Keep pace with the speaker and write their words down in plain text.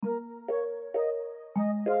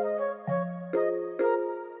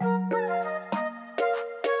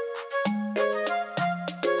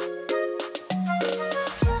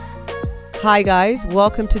Hi guys,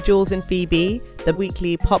 welcome to Jules and Phoebe, the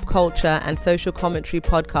weekly pop culture and social commentary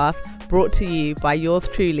podcast brought to you by yours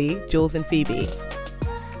truly, Jules and Phoebe.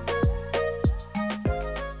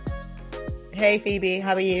 Hey Phoebe,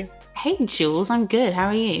 how are you? Hey Jules, I'm good. How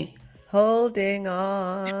are you? Holding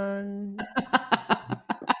on.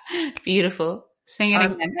 Beautiful. Sing it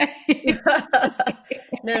again.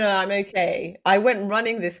 No, I'm okay. I went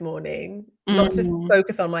running this morning, not to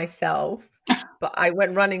focus on myself, but I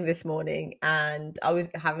went running this morning and I was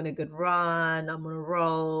having a good run. I'm on a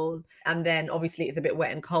roll. And then obviously it's a bit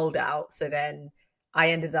wet and cold out. So then I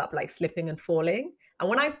ended up like slipping and falling. And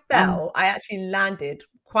when I fell, I actually landed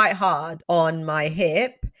quite hard on my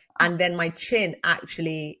hip. And then my chin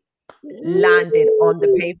actually landed on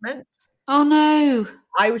the pavement. Oh no.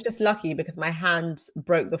 I was just lucky because my hand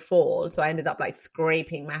broke the fall. So I ended up like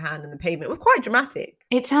scraping my hand on the pavement. It was quite dramatic.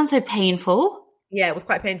 It sounds so painful. Yeah, it was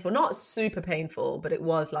quite painful. Not super painful, but it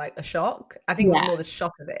was like a shock. I think it was more the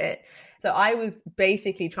shock of it. So I was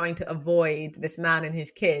basically trying to avoid this man and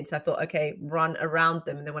his kids. I thought, okay, run around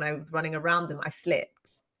them. And then when I was running around them, I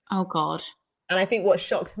slipped. Oh God. And I think what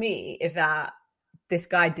shocked me is that this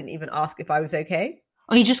guy didn't even ask if I was okay.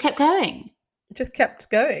 Oh, he just kept going? Just kept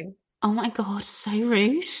going. Oh my God, so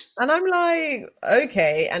rude. And I'm like,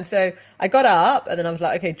 okay. And so I got up and then I was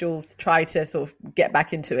like, okay, Jules, try to sort of get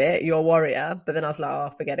back into it. You're a warrior. But then I was like, oh,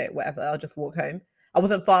 forget it, whatever. I'll just walk home. I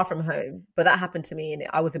wasn't far from home, but that happened to me and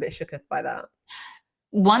I was a bit shooketh by that.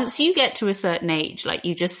 Once you get to a certain age, like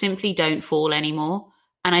you just simply don't fall anymore.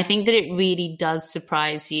 And I think that it really does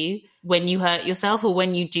surprise you when you hurt yourself or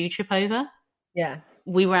when you do trip over. Yeah.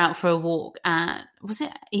 We were out for a walk was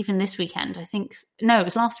it even this weekend? I think, no, it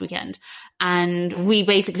was last weekend. And we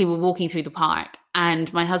basically were walking through the park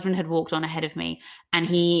and my husband had walked on ahead of me and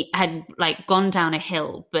he had like gone down a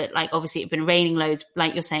hill, but like obviously it'd been raining loads.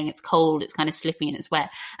 Like you're saying, it's cold, it's kind of slippy and it's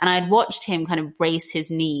wet. And I'd watched him kind of brace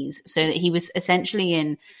his knees so that he was essentially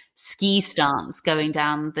in ski stance going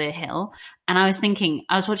down the hill. And I was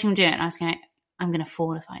watching him do it and I was going, I'm going to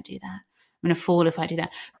fall if I do that. I'm going to fall if I do that.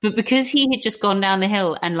 But because he had just gone down the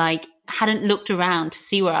hill and like hadn't looked around to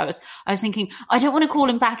see where I was thinking, I don't want to call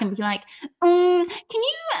him back and be like, can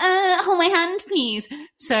you hold my hand, please?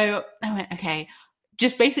 So I went, okay,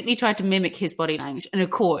 just basically tried to mimic his body language. And of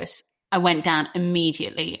course, I went down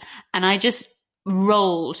immediately and I just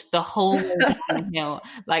rolled the whole way down the hill.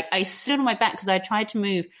 Like I stood on my back because I tried to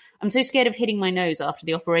move. I'm so scared of hitting my nose after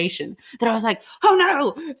the operation that I was like, oh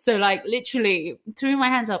no. So like literally threw my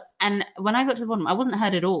hands up. And when I got to the bottom, I wasn't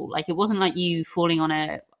hurt at all. Like it wasn't like you falling on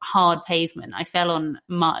a hard pavement. I fell on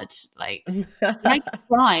mud. Like I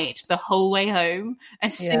cried the whole way home.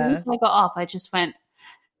 As soon as I got up, I just went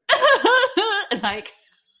like,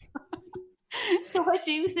 so I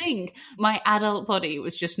do think my adult body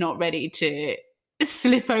was just not ready to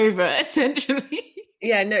slip over essentially.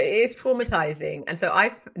 Yeah, no, it is traumatizing. And so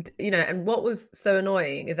and what was so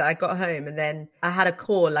annoying is that I got home and then I had a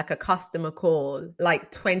call, like a customer call, like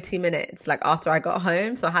 20 minutes, like after I got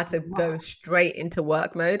home. So I had to go straight into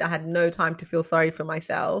work mode. I had no time to feel sorry for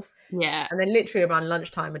myself. Yeah. And then literally around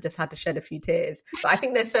lunchtime, I just had to shed a few tears. But I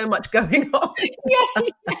think there's so much going on. Yeah.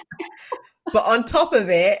 But on top of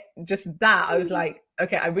it, just that, I was like,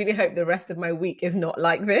 okay, I really hope the rest of my week is not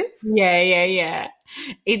like this. Yeah.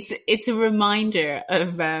 It's a reminder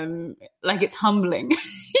of like it's humbling.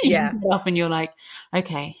 Yeah. You get up and you're like,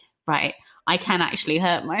 okay, right, I can actually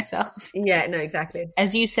hurt myself. Yeah, no, exactly.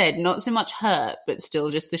 As you said, not so much hurt, but still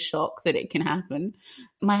just the shock that it can happen.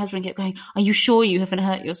 My husband kept going, are you sure you haven't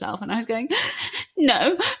hurt yourself? And I was going,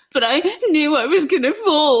 no, but I knew I was going to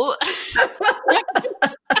fall.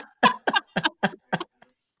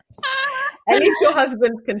 At least your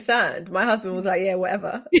husband's concerned. My husband was like, yeah,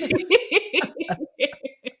 whatever.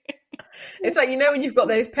 It's like, when you've got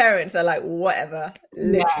those parents that are like, whatever,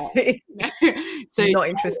 literally. No. So not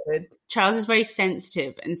interested. Charles is very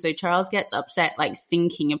sensitive. And so Charles gets upset, like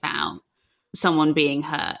thinking about someone being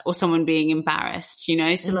hurt or someone being embarrassed, So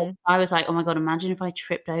like, I was like, oh my God, imagine if I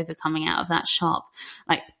tripped over coming out of that shop.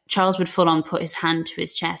 Like Charles would full on put his hand to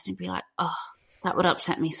his chest and be like, oh, that would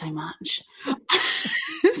upset me so much.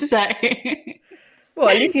 So, well,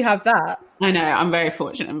 at least you have that. I know. I'm very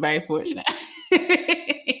fortunate.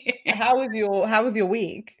 How was your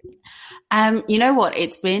week? You know what?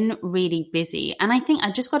 It's been really busy. And I think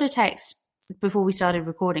I just got a text before we started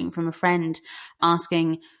recording from a friend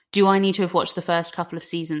asking, do I need to have watched the first couple of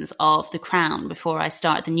seasons of The Crown before I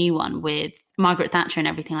start the new one with Margaret Thatcher and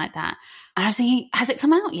everything like that? And I was thinking, has it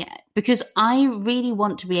come out yet? Because I really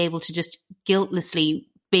want to be able to just guiltlessly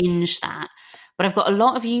binge that. But I've got a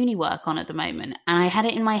lot of uni work on at the moment. And I had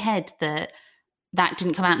it in my head that that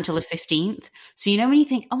didn't come out until the 15th. So, you know, when you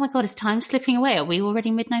think, oh my God, is time slipping away? Are we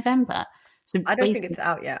already mid-November? So I don't think it's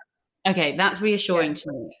out yet. Okay, that's reassuring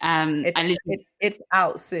to me. It's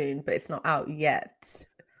out soon, but it's not out yet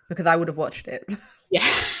because I would have watched it. Yeah,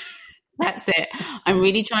 that's it. I'm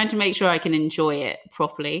really trying to make sure I can enjoy it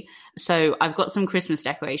properly. So I've got some Christmas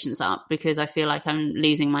decorations up because I feel like I'm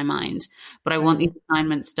losing my mind. But I want these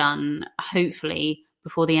assignments done, hopefully,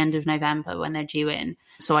 before the end of November when they're due in.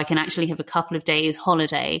 So I can actually have a couple of days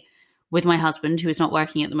holiday with my husband, who is not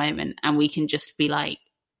working at the moment, and we can just be like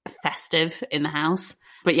festive in the house.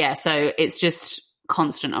 But yeah, so it's just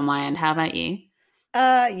constant on my end. How about you?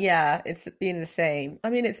 Yeah, it's been the same.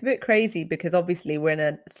 I mean, it's a bit crazy because obviously we're in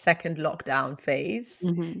a second lockdown phase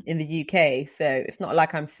in the UK. So it's not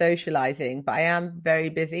like I'm socializing, but I am very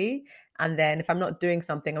busy. And then if I'm not doing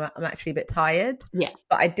something, I'm actually a bit tired. Yeah.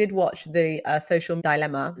 But I did watch the Social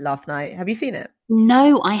Dilemma last night. Have you seen it?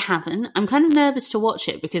 No, I haven't. I'm kind of nervous to watch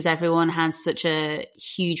it because everyone has such a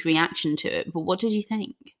huge reaction to it. But what did you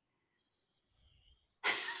think?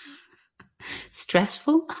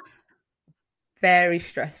 Stressful? Very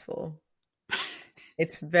stressful.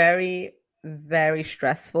 It's very, very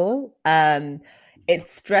stressful.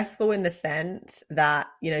 It's stressful in the sense that,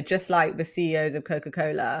 you know, just like the CEOs of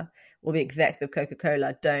Coca-Cola or the execs of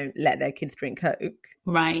Coca-Cola don't let their kids drink Coke.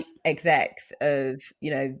 Right. Execs of,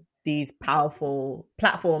 you know, these powerful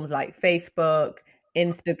platforms like Facebook,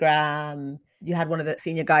 Instagram. You had one of the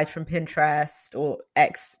senior guys from Pinterest or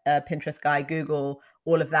ex Pinterest guy, Google,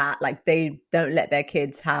 all of that. Like they don't let their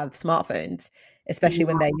kids have smartphones, especially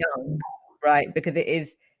when they're young, right? Because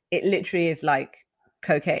it literally is like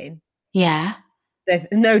cocaine. Yeah. There's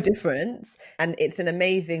no difference. And it's an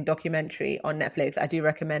amazing documentary on Netflix. I do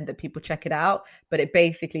recommend that people check it out. But it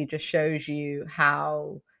basically just shows you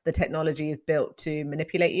how the technology is built to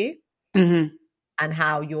manipulate you. And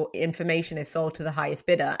how your information is sold to the highest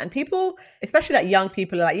bidder. And people, especially like young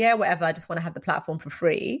people, are like, yeah, whatever, I just want to have the platform for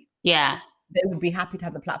free. Yeah. They would be happy to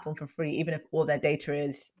have the platform for free, even if all their data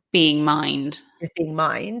is being mined.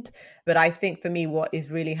 But I think for me, what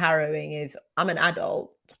is really harrowing is I'm an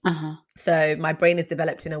adult. So my brain is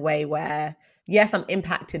developed in a way where, yes, I'm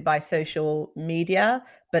impacted by social media,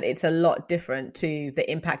 but it's a lot different to the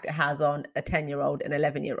impact it has on a 10-year-old and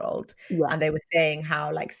 11-year-old. Yeah. And they were saying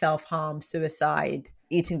how like self-harm, suicide,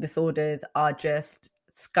 eating disorders are just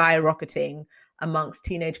skyrocketing amongst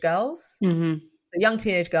teenage girls. So young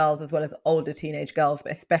teenage girls as well as older teenage girls,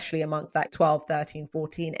 but especially amongst like 12, 13,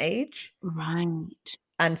 14 age. Right.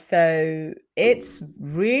 And so it's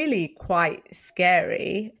really quite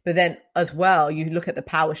scary. But then as well, you look at the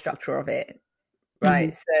power structure of it,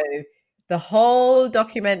 right? So the whole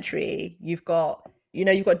documentary, you've got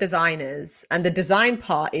designers, and the design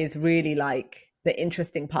part is really like the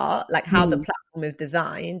interesting part, like how the platform is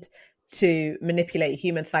designed to manipulate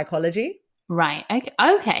human psychology. Right.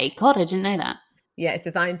 Okay. God, I didn't know that. Yeah, it's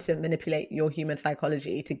designed to manipulate your human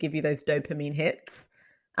psychology to give you those dopamine hits.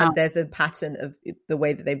 And there's a pattern of the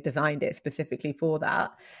way that they've designed it specifically for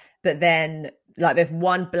that. But then like there's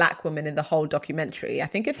one black woman in the whole documentary. I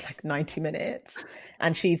think it's like 90 minutes.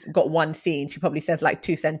 And she's got one scene. She probably says like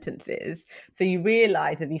 2 sentences. So you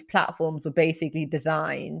realize that these platforms were basically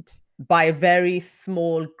designed by a very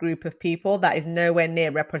small group of people that is nowhere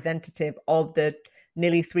near representative of the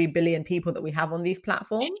nearly 3 billion people that we have on these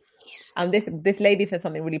platforms. Jeez. And this lady said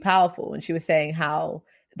something really powerful. And she was saying how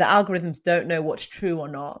the algorithms don't know what's true or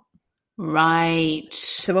not. Right.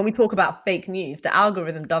 So when we talk about fake news, the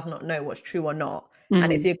algorithm does not know what's true or not.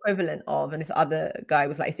 And it's the equivalent of, and this other guy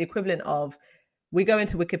was like, it's the equivalent of, we go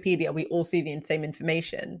into Wikipedia, we all see the same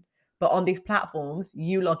information. But on these platforms,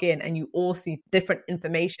 you log in and you all see different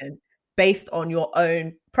information based on your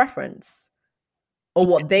own preference or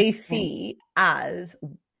what they see as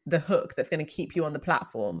the hook that's going to keep you on the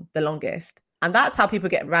platform the longest. And that's how people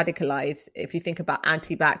get radicalized. If you think about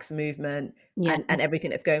anti-vax movement and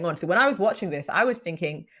everything that's going on. So when I was watching this, I was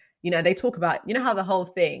thinking, you know, they talk about, you know, how the whole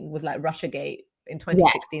thing was like Russiagate in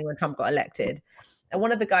 2016 when Trump got elected. And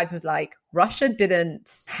one of the guys was like, Russia didn't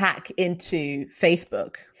hack into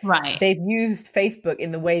Facebook. Right. They've used Facebook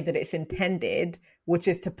in the way that it's intended, which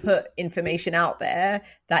is to put information out there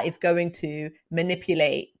that is going to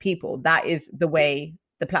manipulate people. That is the way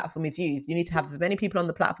the platform is used. You need to have as many people on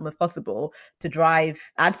the platform as possible to drive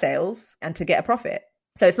ad sales and to get a profit.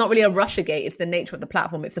 So it's not really a Russiagate, it's the nature of the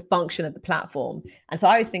platform, it's the function of the platform. And so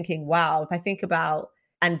I was thinking, wow, if I think about,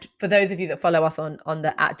 and for those of you that follow us on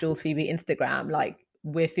the @JulesPhoebe Instagram, like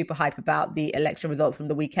we're super hype about the election results from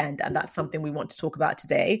the weekend, and that's something we want to talk about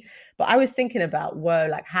today. But I was thinking about, whoa,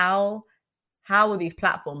 like how are these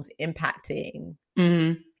platforms impacting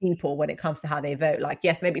people when it comes to how they vote? Like,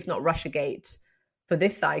 yes, maybe it's not Russiagate for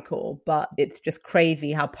this cycle, but it's just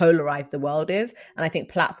crazy how polarized the world is. And I think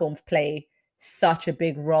platforms play such a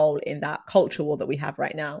big role in that culture war that we have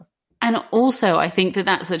right now. And also, I think that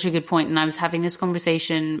that's such a good point. And I was having this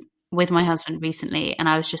conversation with my husband recently, and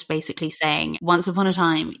I was just basically saying, once upon a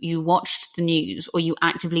time, you watched the news or you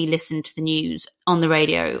actively listened to the news on the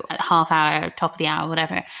radio at half hour, top of the hour,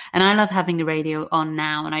 whatever. And I love having the radio on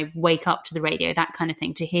now, and I wake up to the radio, that kind of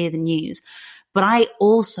thing, to hear the news. But I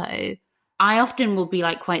often will be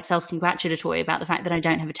like quite self-congratulatory about the fact that I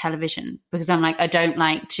don't have a television, because I'm like,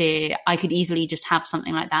 I could easily just have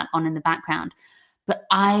something like that on in the background. But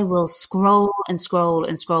I will scroll and scroll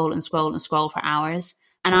and scroll and scroll and scroll for hours.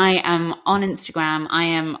 And I am on Instagram, I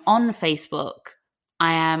am on Facebook,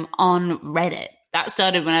 I am on Reddit. That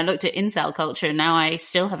started when I looked at incel culture, and now I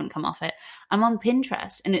still haven't come off it. I'm on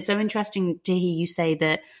Pinterest. And it's so interesting to hear you say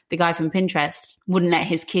that the guy from Pinterest wouldn't let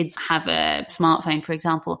his kids have a smartphone, for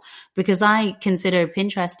example, because I consider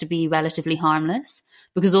Pinterest to be relatively harmless,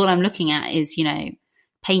 because all I'm looking at is,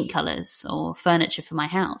 paint colors or furniture for my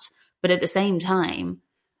house. But at the same time,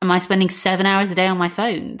 am I spending 7 hours a day on my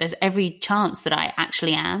phone? There's every chance that I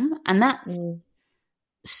actually am. And that's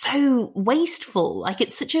so wasteful. Like,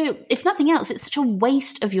 it's if nothing else, it's such a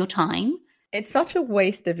waste of your time. It's such a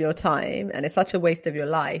waste of your time, and it's such a waste of your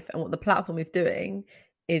life. And what the platform is doing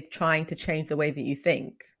is trying to change the way that you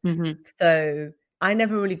think. Mm-hmm. So I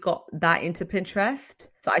never really got that into Pinterest.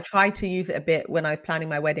 So I tried to use it a bit when I was planning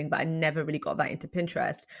my wedding, but I never really got that into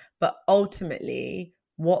Pinterest. But ultimately,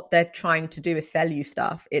 what they're trying to do is sell you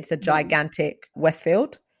stuff. It's a gigantic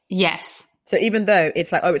Westfield. Yes. So even though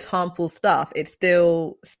it's like, it's harmful stuff, it's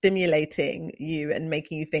still stimulating you and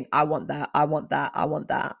making you think, I want that, I want that, I want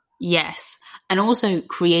that. Yes. And also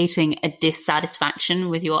creating a dissatisfaction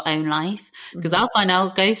with your own life. Because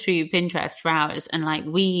I'll go through Pinterest for hours, and like,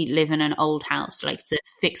 we live in an old house, like it's a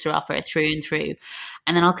fixer-upper through and through.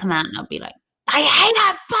 And then I'll come out and I'll be like, I hate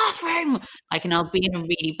that bathroom. Like, and I'll be in a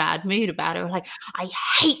really bad mood about it. Or like, I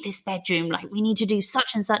hate this bedroom. Like, we need to do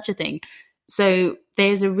such and such a thing. So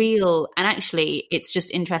there's and actually it's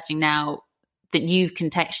just interesting now that you've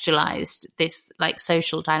contextualized this like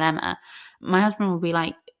social dilemma. My husband will be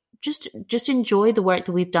like, just enjoy the work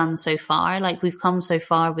that we've done so far. Like, we've come so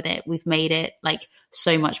far with it. We've made it like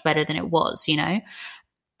so much better than it was, And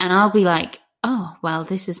I'll be like, oh, well,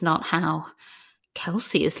 this is not how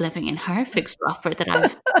Kelsey is living in her fixer-upper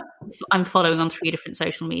that I'm following on 3 different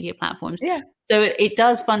social media platforms. Yeah. So it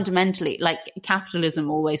does fundamentally, like,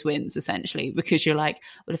 capitalism always wins, essentially, because you're like,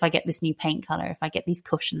 well, if I get this new paint color, if I get these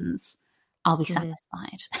cushions, I'll be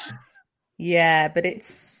satisfied. Yeah, but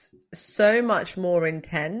it's so much more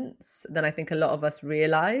intense than I think a lot of us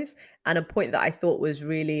realize. And a point that I thought was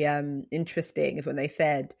really interesting is when they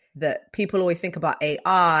said that people always think about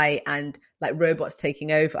AI and like robots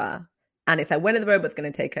taking over. And it's like, when are the robots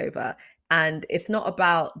going to take over? And it's not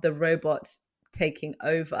about the robots taking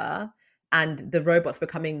over and the robots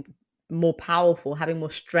becoming more powerful, having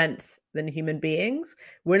more strength than human beings.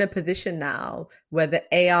 We're in a position now where the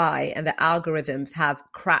AI and the algorithms have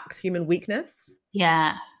cracked human weakness.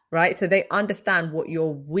 Yeah. Right? So they understand what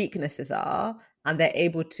your weaknesses are, and they're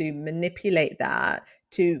able to manipulate that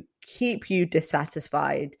to keep you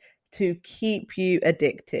dissatisfied, to keep you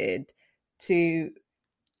addicted, to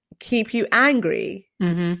keep you angry.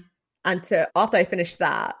 Mm-hmm. And so after I finished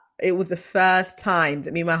that, it was the first time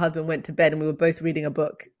that me and my husband went to bed and we were both reading a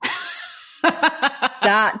book.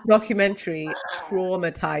 That documentary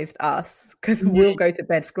traumatized us because we'll go to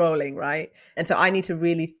bed scrolling, right? And so I need to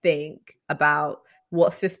really think about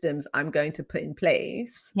what systems I'm going to put in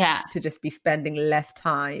place to just be spending less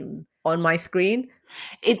time on my screen.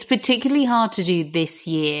 It's particularly hard to do this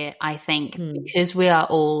year, I think, because we are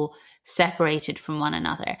all separated from one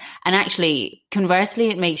another. And actually, conversely,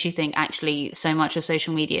 it makes you think actually so much of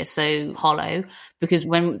social media is so hollow, because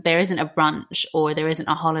when there isn't a brunch or there isn't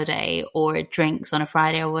a holiday or drinks on a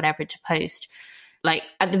Friday or whatever to post, like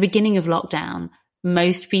at the beginning of lockdown,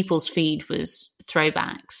 most people's feed was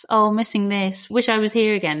throwbacks. Oh, missing this, wish I was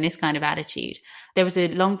here again, this kind of attitude. There was a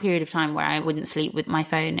long period of time where I wouldn't sleep with my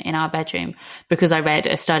phone in our bedroom because I read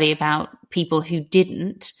a study about people who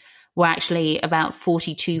didn't were actually about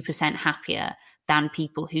 42% happier than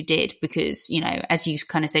people who did, because, you know, as you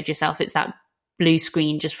kind of said yourself, it's that blue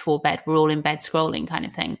screen just before bed, we're all in bed scrolling kind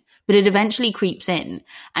of thing. But it eventually creeps in,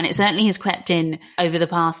 and it certainly has crept in over the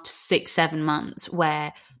past 6-7 months,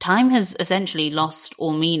 where time has essentially lost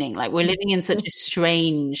all meaning. Like, we're living in such a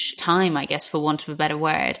strange time, I guess, for want of a better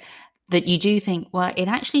word, that you do think, well, it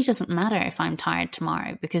actually doesn't matter if I'm tired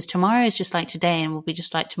tomorrow, because tomorrow is just like today and will be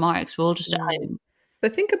just like tomorrow because we're all just at home.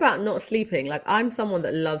 But think about not sleeping. Like, I'm someone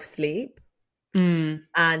that loves sleep.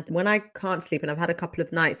 And when I can't sleep, and I've had a couple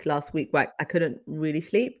of nights last week where I couldn't really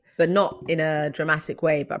sleep, but not in a dramatic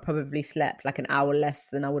way, but I probably slept like an hour less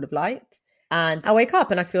than I would have liked. And I wake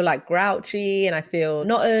up and I feel like grouchy, and I feel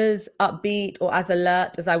not as upbeat or as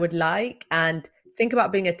alert as I would like. And think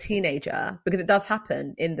about being a teenager, because it does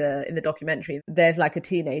happen in the documentary. There's like a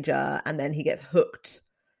teenager, and then he gets hooked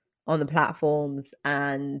on the platforms,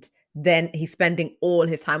 and then he's spending all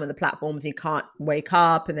his time on the platforms. He can't wake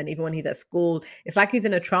up. And then even when he's at school, it's like he's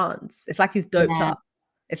in a trance. It's like he's doped up.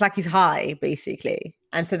 It's like he's high, basically.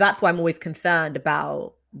 And so that's why I'm always concerned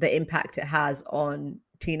about the impact it has on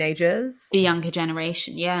teenagers. The younger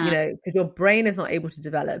generation, yeah. You know, because your brain is not able to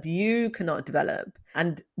develop. You cannot develop.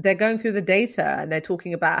 And they're going through the data, and they're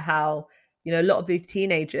talking about how, you know, a lot of these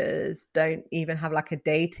teenagers don't even have like a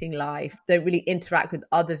dating life, don't really interact with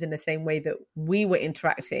others in the same way that we were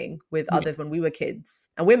interacting with others when we were kids.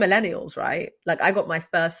 And we're millennials, right? Like I got my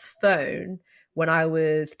first phone when I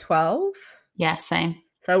was 12. Yeah, same.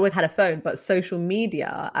 So I always had a phone, but social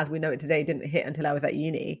media, as we know it today, didn't hit until I was at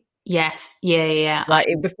uni. Yes. Yeah. Like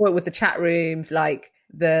before it was the chat rooms, like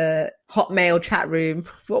the Hotmail chat room.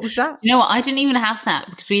 What was that? You know what? I didn't even have that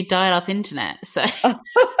because we dial up internet. So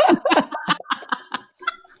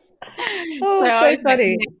so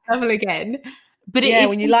funny. Level again. But yeah,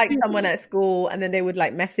 when you like someone at school, and then they would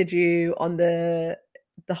like message you on the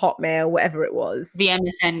Hotmail, whatever it was. The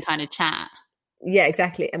MSN kind of chat. Yeah,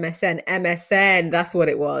 exactly. MSN, that's what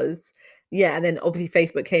it was. Yeah, and then obviously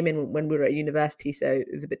Facebook came in when we were at university, so it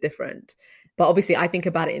was a bit different. But obviously I think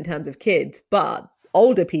about it in terms of kids, but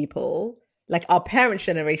older people, like our parents'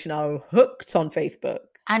 generation, are hooked on Facebook.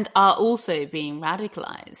 And are also being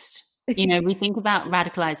radicalized. You know, we think about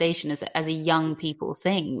radicalization as a young people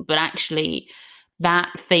thing, but actually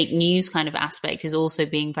that fake news kind of aspect is also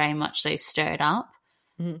being very much so stirred up.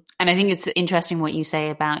 Mm-hmm. And I think it's interesting what you say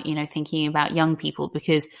about, you know, thinking about young people,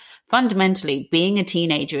 because fundamentally being a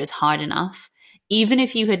teenager is hard enough. Even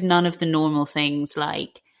if you had none of the normal things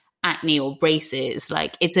like acne or braces,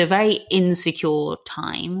 like it's a very insecure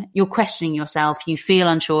time. You're questioning yourself. You feel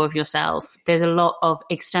unsure of yourself. There's a lot of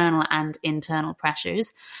external and internal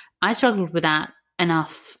pressures. I struggled with that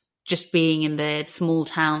enough just being in the small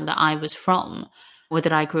town that I was from, or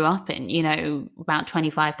that I grew up in, you know, about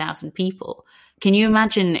 25,000 people. Can you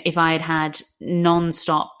imagine if I had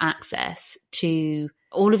non-stop access to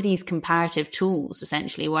all of these comparative tools,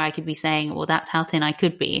 essentially, where I could be saying, well, that's how thin I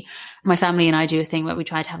could be. My family and I do a thing where we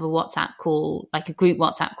try to have a WhatsApp call, like a group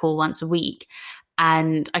WhatsApp call once a week.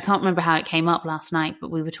 And I can't remember how it came up last night,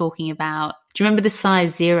 but we were talking about, do you remember the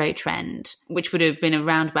size zero trend, which would have been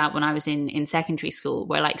around about when I was in secondary school,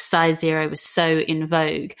 where like size zero was so in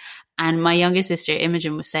vogue. And my younger sister,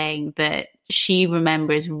 Imogen, was saying that she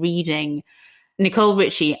remembers reading Nicole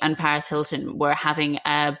Richie and Paris Hilton were having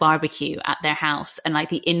a barbecue at their house, and like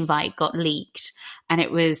the invite got leaked, and it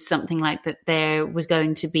was something like that there was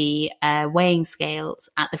going to be weighing scales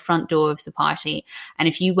at the front door of the party, and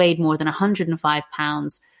if you weighed more than 105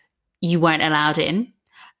 pounds, you weren't allowed in.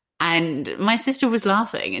 And my sister was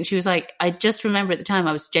laughing, and she was like, I just remember at the time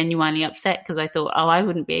I was genuinely upset because I thought, oh, I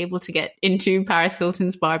wouldn't be able to get into Paris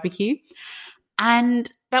Hilton's barbecue.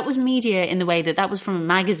 And that was media in the way that was from a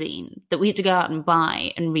magazine that we had to go out and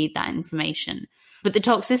buy and read that information. But the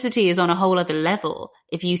toxicity is on a whole other level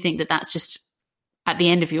if you think that that's just at the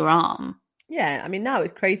end of your arm. Yeah, I mean, now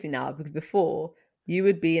it's crazy now, because before you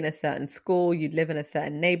would be in a certain school, you'd live in a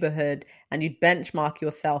certain neighborhood, and you'd benchmark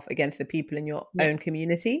yourself against the people in your own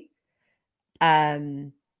community,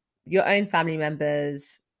 your own family members,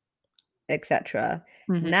 etc.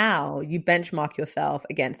 Mm-hmm. Now you benchmark yourself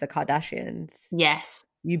against the Kardashians. Yes.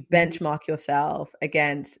 You benchmark yourself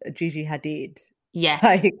against Gigi Hadid. Yeah.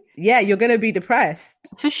 Like, yeah, you're going to be depressed.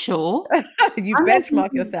 For sure. You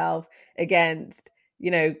benchmark yourself against,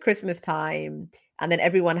 you know, Christmas time, and then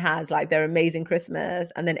everyone has like their amazing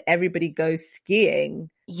Christmas, and then everybody goes skiing.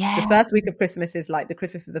 Yeah. The first week of Christmas is like the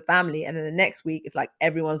Christmas of the family, and then the next week is like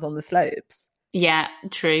everyone's on the slopes. Yeah,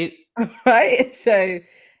 true. Right? So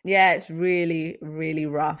yeah, it's really, really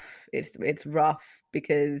rough. It's rough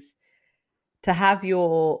because to have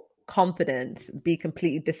your confidence be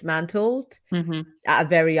completely dismantled at a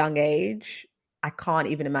very young age, I can't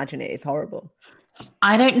even imagine it. It's horrible.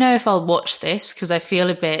 I don't know if I'll watch this because I feel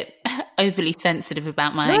a bit overly sensitive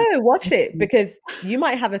about my... No, watch it, because you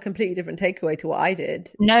might have a completely different takeaway to what I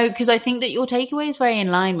did. No, because I think that your takeaway is very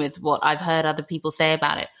in line with what I've heard other people say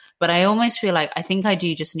about it. But I almost feel like I think I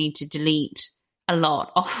do just need to delete a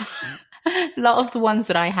lot of the ones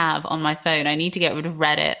that I have on my phone. I need to get rid of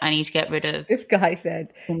Reddit. I need to get rid of... This guy said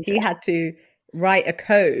he had to write a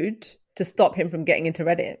code to stop him from getting into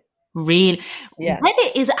Reddit. Really? Yeah.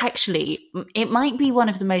 Reddit is actually, it might be one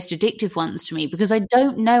of the most addictive ones to me because I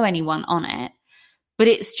don't know anyone on it, but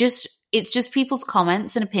it's just people's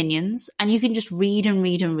comments and opinions, and you can just read and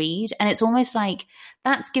read and read. And it's almost like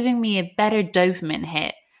that's giving me a better dopamine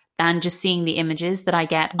hit than just seeing the images that I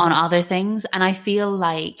get on other things. And I feel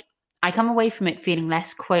like I come away from it feeling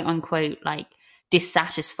less quote unquote like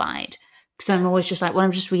dissatisfied because I'm always just like, well,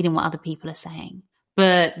 I'm just reading what other people are saying.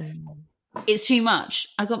 But it's too much.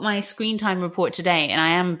 I got my screen time report today and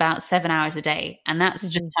I am about 7 hours a day. And that's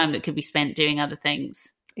just time that could be spent doing other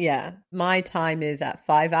things. Yeah. My time is at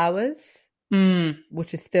 5 hours,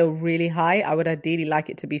 which is still really high. I would ideally like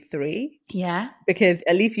it to be 3. Yeah. Because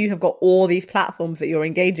at least you have got all these platforms that you're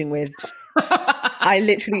engaging with. I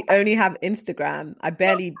literally only have Instagram. I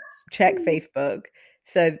barely check Facebook.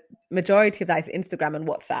 So majority of that is Instagram and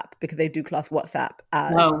WhatsApp because they do class WhatsApp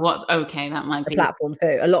as that might be a platform.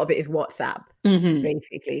 So a lot of it is WhatsApp,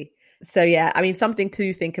 basically. So yeah, I mean, something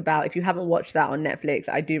to think about. If you haven't watched that on Netflix,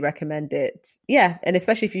 I do recommend it. Yeah, and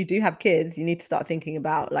especially if you do have kids, you need to start thinking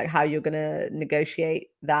about like how you're going to negotiate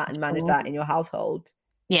that and manage that in your household.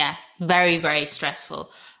 Yeah, very, very stressful.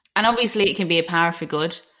 And obviously it can be a power for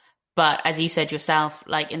good. But as you said yourself,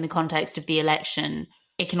 like in the context of the election,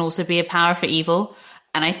 it can also be a power for evil.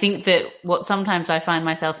 And I think that what sometimes I find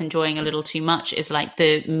myself enjoying a little too much is like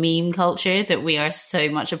the meme culture that we are so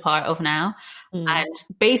much a part of now. And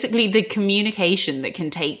basically the communication that can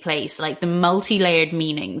take place, like the multi-layered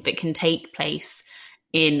meaning that can take place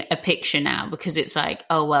in a picture now, because it's like,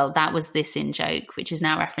 oh, well, that was this in joke, which is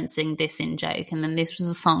now referencing this in joke. And then this was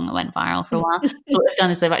a song that went viral for a while. So what they've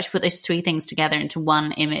done is they've actually put those 3 things together into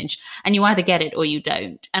one image, and you either get it or you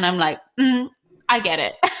don't. And I'm like, I get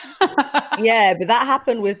it. Yeah, but that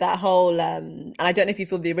happened with that whole, and I don't know if you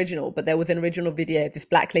saw the original, but there was an original video of this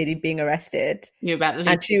black lady being arrested. You're about to lose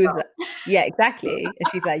and she was like, yeah, exactly.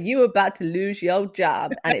 And she's like, you were about to lose your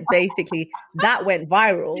job. And it basically, that went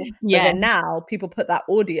viral. Yeah. But then now people put that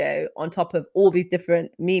audio on top of all these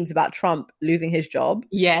different memes about Trump losing his job.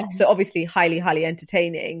 Yeah. So obviously highly, highly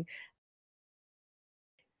entertaining.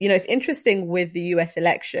 You know, it's interesting with the US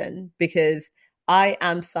election because I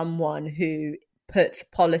am someone who puts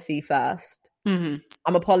policy first. I'm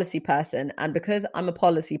a policy person. And because I'm a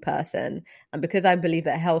policy person and because I believe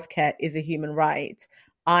that healthcare is a human right,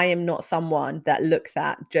 I am not someone that looks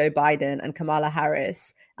at Joe Biden and Kamala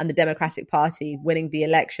Harris and the Democratic Party winning the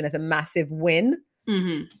election as a massive win.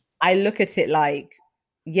 I look at it like,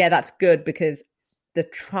 yeah, that's good because the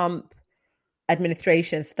Trump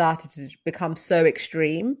administration started to become so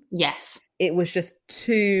extreme. Yes. It was just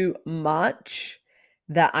too much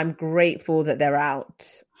that I'm grateful that they're out.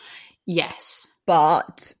 Yes.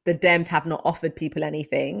 But the Dems have not offered people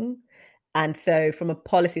anything. And so from a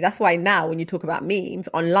policy, that's why now when you talk about memes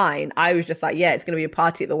online, I was just like, yeah, it's going to be a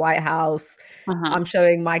party at the White House. I'm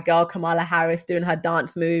showing my girl Kamala Harris doing her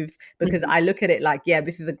dance moves because I look at it like, yeah,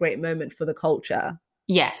 this is a great moment for the culture.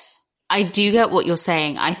 Yes. I do get what you're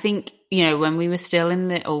saying. I think, you know, when we were still I'm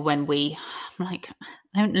like,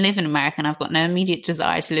 I don't live in America and I've got no immediate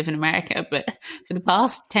desire to live in America. But for the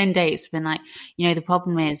past 10 days, it's been like, you know, the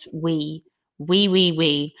problem is we.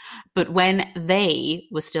 But when they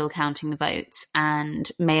were still counting the votes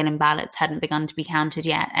and mail-in ballots hadn't begun to be counted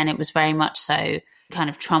yet, and it was very much so kind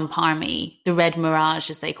of Trump army, the Red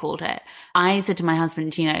Mirage, as they called it, I said to my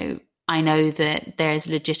husband, you know, I know that there's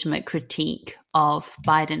legitimate critique of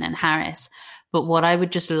Biden and Harris, but what I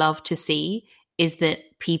would just love to see is that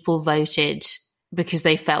people voted because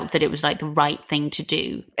they felt that it was like the right thing to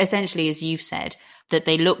do. Essentially, as you've said, that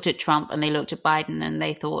they looked at Trump and they looked at Biden and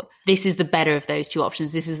they thought, this is the better of those two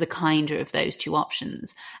options. This is the kinder of those two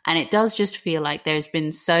options. And it does just feel like there's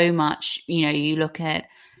been so much, you know, you look at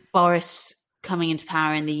Boris coming into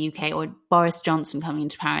power in the UK or Boris Johnson coming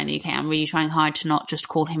into power in the UK. I'm really trying hard to not just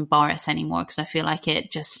call him Boris anymore because I feel like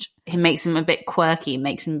it makes him a bit quirky,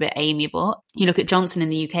 makes him a bit amiable. You look at Johnson in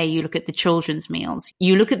the UK, you look at the children's meals,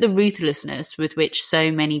 you look at the ruthlessness with which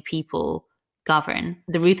so many people govern,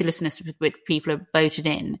 the ruthlessness with which people are voted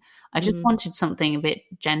in. I just wanted something a bit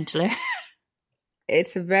gentler.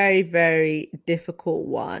 It's a very, very difficult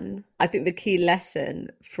one. I think the key lesson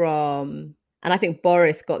and I think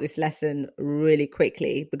Boris got this lesson really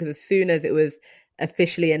quickly because as soon as it was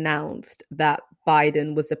officially announced that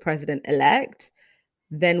Biden was the president-elect,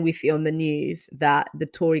 then we see on the news that the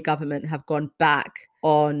Tory government have gone back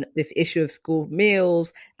on this issue of school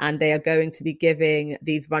meals and they are going to be giving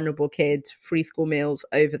these vulnerable kids free school meals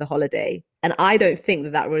over the holiday. And I don't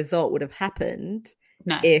think that result would have happened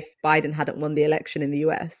if Biden hadn't won the election in the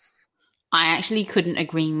US. I actually couldn't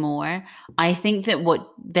agree more. I think that what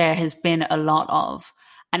there has been a lot of,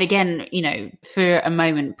 And again, you know, for a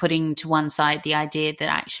moment, putting to one side the idea that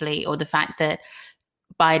actually, or the fact that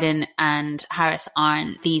Biden and Harris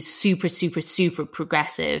aren't these super, super, super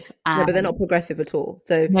progressive. No, but they're not progressive at all.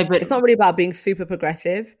 So No, but it's not really about being super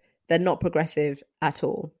progressive. They're not progressive at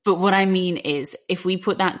all. But what I mean is, if we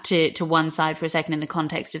put that to one side for a second in the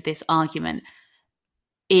context of this argument,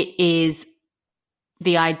 it is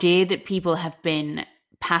the idea that people have been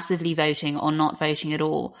passively voting or not voting at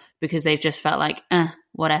all because they've just felt like,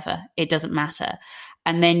 whatever, it doesn't matter.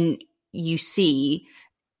 And then you see,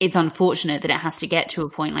 it's unfortunate that it has to get to a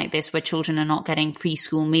point like this where children are not getting free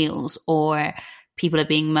school meals or people are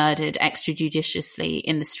being murdered extrajudiciously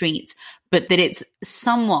in the streets, but that it's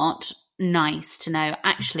somewhat nice to know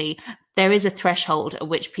actually there is a threshold at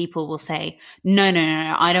which people will say, no,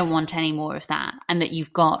 I don't want any more of that. And that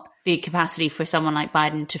you've got the capacity for someone like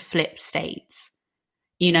Biden to flip states,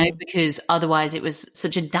 you know, because otherwise it was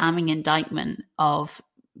such a damning indictment of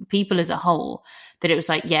people as a whole that it was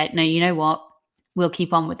like, yeah, no, you know what? We'll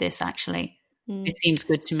keep on with this, actually. It seems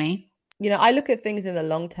good to me. You know, I look at things in the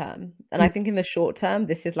long term, and I think in the short term,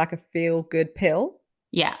 this is like a feel-good pill.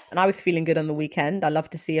 Yeah. And I was feeling good on the weekend. I love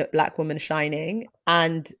to see a Black woman shining.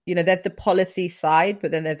 And, you know, there's the policy side,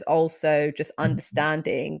 but then there's also just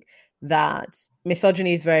understanding that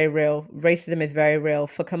misogyny is very real. Racism is very real.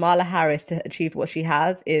 For Kamala Harris to achieve what she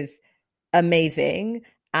has is amazing.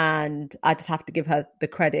 And I just have to give her the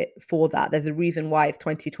credit for that. There's a reason why it's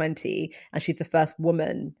 2020 and she's the first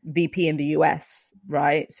woman VP in the US,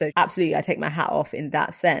 right? So absolutely, I take my hat off in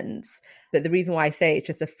that sense. But the reason why I say it's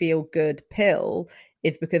just a feel-good pill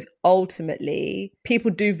is because ultimately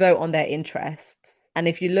people do vote on their interests. And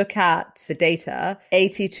if you look at the data,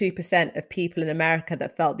 82% of people in America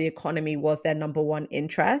that felt the economy was their number one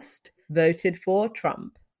interest voted for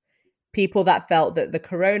Trump. People that felt that the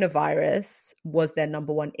coronavirus was their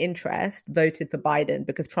number one interest voted for Biden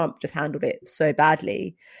because Trump just handled it so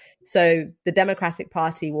badly. So the Democratic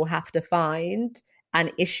Party will have to find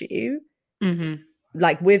an issue.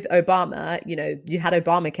 Like with Obama, you know, you had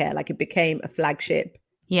Obamacare, like it became a flagship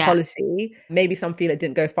policy. Maybe some feel it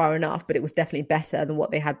didn't go far enough, but it was definitely better than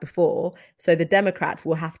what they had before. So the Democrats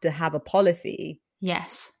will have to have a policy.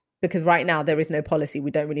 Yes. Because right now there is no policy.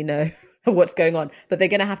 We don't really know what's going on, but they're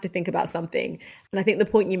going to have to think about something. And I think the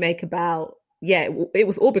point you make about, it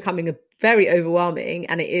was all becoming very overwhelming,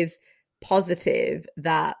 and it is positive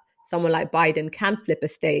that someone like Biden can flip a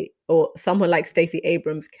state, or someone like Stacey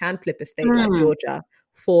Abrams can flip a state like Georgia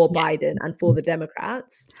for Biden and for the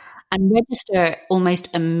Democrats. And register almost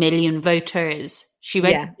 1 million voters. She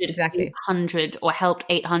registered 800 or helped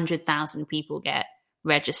 800,000 people get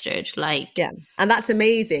registered. And that's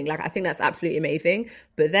amazing. Like, I think that's absolutely amazing.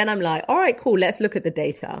 But then I'm like, all right, cool, let's look at the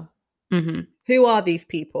data. Who are these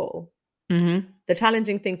people? The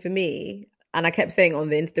challenging thing for me, and I kept saying on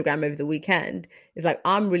the Instagram over the weekend, is like,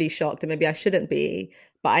 I'm really shocked, and maybe I shouldn't be,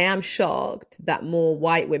 but I am shocked that more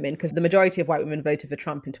white women, because the majority of white women voted for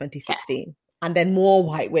Trump in 2016, and then more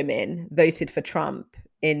white women voted for Trump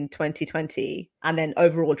in 2020, and then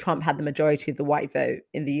overall Trump had the majority of the white vote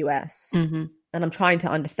in the US. And I'm trying to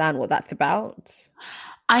understand what that's about.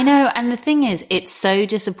 I know. And the thing is, it's so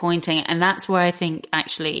disappointing. And that's where I think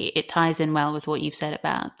actually it ties in well with what you've said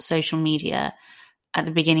about social media at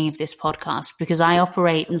the beginning of this podcast, because I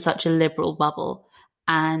operate in such a liberal bubble.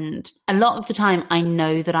 And a lot of the time I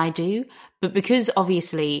know that I do, but because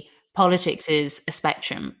obviously politics is a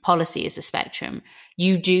spectrum, policy is a spectrum,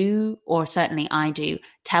 you do, or certainly I do,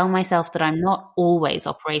 tell myself that I'm not always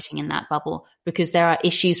operating in that bubble, because there are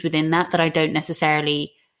issues within that I don't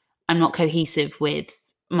necessarily, I'm not cohesive with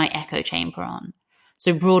my echo chamber on.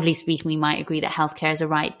 So broadly speaking, we might agree that healthcare is a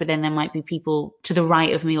right, but then there might be people to the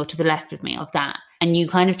right of me or to the left of me of that. And you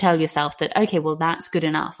kind of tell yourself that, okay, well, that's good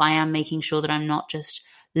enough. I am making sure that I'm not just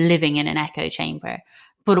living in an echo chamber.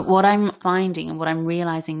 But what I'm finding and what I'm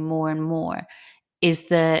realizing more and more is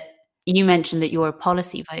that you mentioned that you're a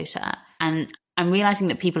policy voter, and I'm realizing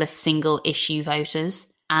that people are single issue voters,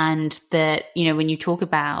 and that, you know, when you talk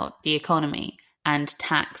about the economy and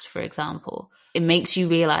tax, for example, it makes you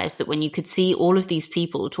realize that when you could see all of these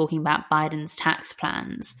people talking about Biden's tax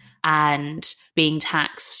plans and being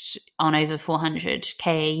taxed on over 400K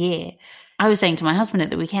a year, I was saying to my husband at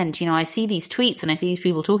the weekend, you know, I see these tweets and I see these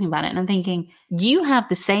people talking about it, and I'm thinking, you have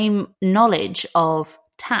the same knowledge of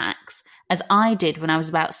tax as I did when I was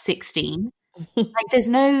about 16. Like, there's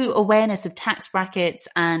no awareness of tax brackets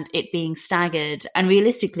and it being staggered. And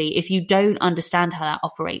realistically, if you don't understand how that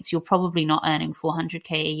operates, you're probably not earning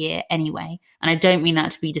 400K a year anyway. And I don't mean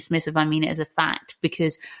that to be dismissive. I mean it as a fact,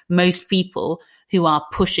 because most people who are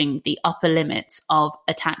pushing the upper limits of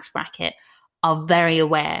a tax bracket are very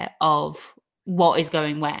aware of what is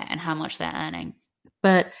going where and how much they're earning.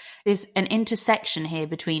 But there's an intersection here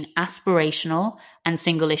between aspirational and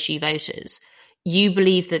single issue voters. You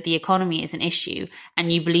believe that the economy is an issue,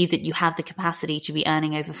 and you believe that you have the capacity to be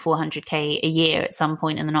earning over 400K a year at some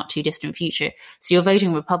point in the not too distant future. So you're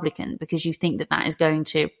voting Republican because you think that that is going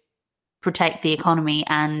to protect the economy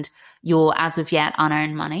and your as of yet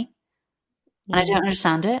unearned money. And I don't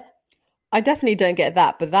understand it. I definitely don't get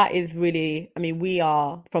that, but that is really, I mean, we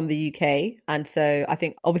are from the UK. And so I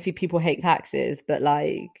think obviously people hate taxes, but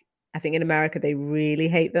like, I think in America, they really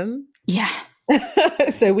hate them. Yeah.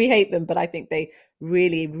 So we hate them, but I think they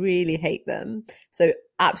really, really hate them. So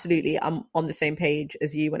absolutely, I'm on the same page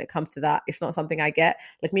as you when it comes to that. It's not something I get.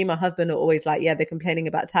 Like me and my husband are always like, yeah, they're complaining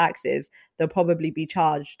about taxes. They'll probably be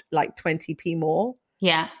charged like 20p more.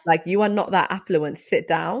 Yeah. Like you are not that affluent. Sit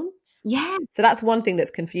down. Yeah. So that's one thing that's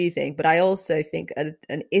confusing. But I also think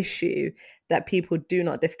an issue that people do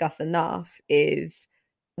not discuss enough is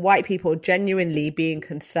white people genuinely being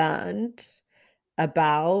concerned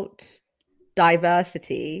about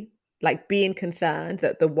diversity, like being concerned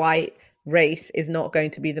that the white race is not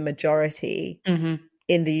going to be the majority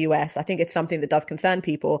in the US. I think it's something that does concern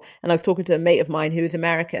people. And I was talking to a mate of mine who is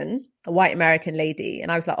American, a white American lady,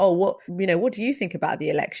 and I was like, oh, what do you think about the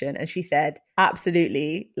election? And she said,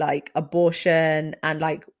 absolutely, like abortion and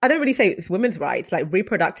like, I don't really say it's women's rights, like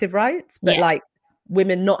reproductive rights, but like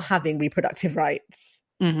women not having reproductive rights,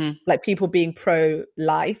 like people being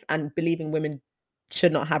pro-life and believing women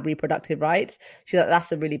should not have reproductive rights. She thought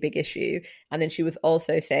that's a really big issue. And then she was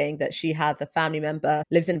also saying that she has a family member,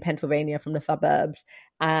 lives in Pennsylvania from the suburbs,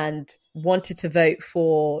 and wanted to vote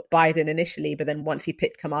for Biden initially, but then once he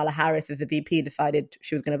picked Kamala Harris as a VP, decided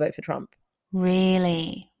she was going to vote for Trump.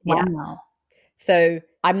 Really? Yeah. Wow. So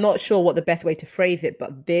I'm not sure what the best way to phrase it,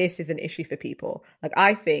 but this is an issue for people. Like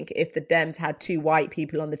I think if the Dems had 2 white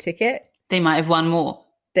people on the ticket, they might have won more.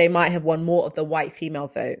 They might have won more of the white female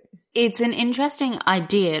vote. It's an interesting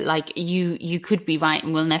idea. Like you could be right,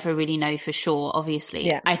 and we'll never really know for sure, obviously.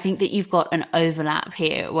 Yeah. I think that you've got an overlap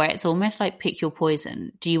here where it's almost like pick your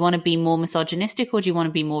poison. Do you want to be more misogynistic or do you want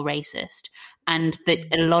to be more racist? And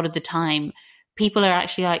that a lot of the time people are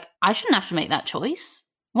actually like, I shouldn't have to make that choice.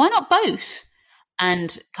 Why not both?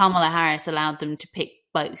 And Kamala Harris allowed them to pick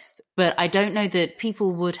both. But I don't know that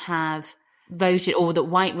people would have voted, or that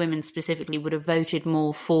white women specifically would have voted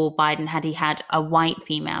more for Biden had he had a white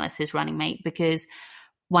female as his running mate, because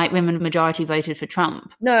white women majority voted for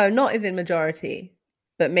Trump. No, not as in majority,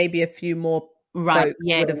 but maybe a few more folks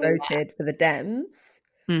would have voted for the Dems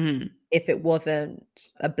if it wasn't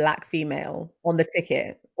a black female on the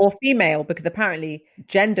ticket, or female, because apparently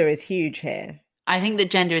gender is huge here. I think that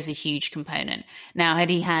gender is a huge component. Now, had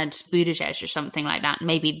he had Buttigieg or something like that,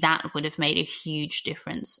 maybe that would have made a huge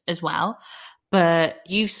difference as well. But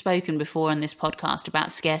you've spoken before on this podcast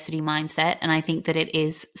about scarcity mindset, and I think that it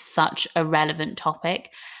is such a relevant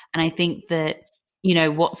topic. And I think that, you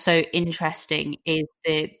know, what's so interesting is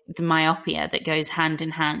the myopia that goes hand in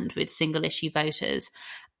hand with single issue voters,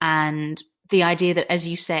 and the idea that, as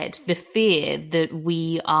you said, the fear that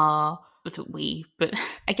but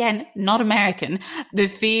again, not American, the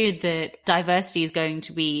fear that diversity is going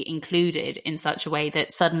to be included in such a way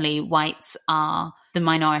that suddenly whites are the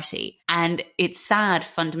minority. And it's sad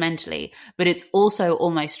fundamentally, but it's also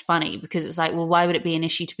almost funny, because it's like, well, why would it be an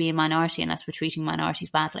issue to be a minority unless we're treating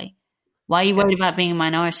minorities badly? Why are you worried about being a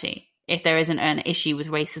minority if there isn't an issue with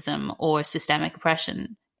racism or systemic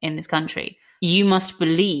oppression in this country? You must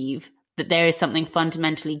believe that there is something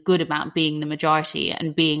fundamentally good about being the majority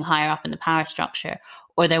and being higher up in the power structure,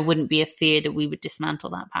 or there wouldn't be a fear that we would dismantle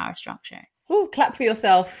that power structure. Oh, clap for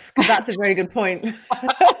yourself, because that's a very good point.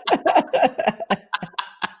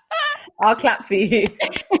 I'll clap for you.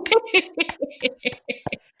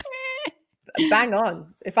 Bang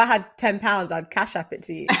on. If I had £10, I'd cash app it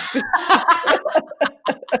to you.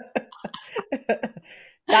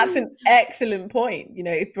 That's an excellent point. You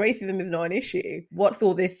know, if racism is not an issue, what's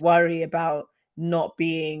all this worry about not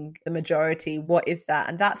being the majority? What is that?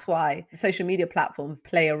 And that's why the social media platforms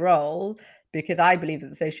play a role, because I believe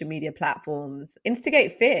that the social media platforms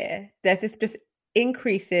instigate fear. There's this just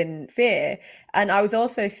increase in fear. And I was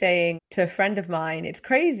also saying to a friend of mine, it's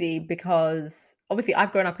crazy because obviously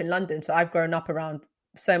I've grown up in London, so I've grown up around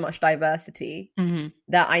so much diversity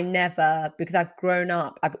that I never, because I've grown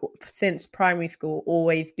up, I've since primary school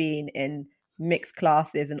always been in mixed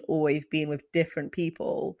classes and always been with different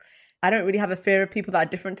people. I don't really have a fear of people that are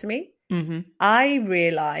different to me. I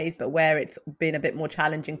realize that where it's been a bit more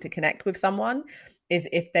challenging to connect with someone is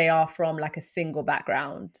if they are from like a single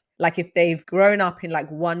background. Like if they've grown up in like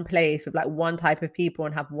one place with like one type of people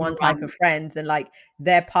and have one type of friends, and like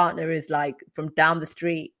their partner is like from down the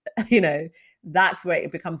street, you know, that's where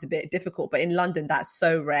it becomes a bit difficult. But in London, that's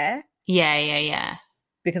so rare. Yeah.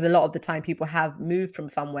 Because a lot of the time people have moved from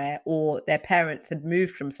somewhere, or their parents had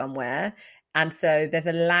moved from somewhere. And so there's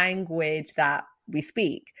a language that we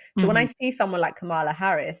speak. So when I see someone like Kamala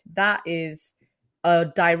Harris, that is a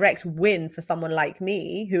direct win for someone like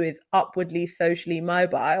me, who is upwardly socially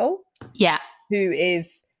mobile. Yeah. Who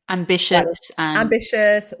is ambitious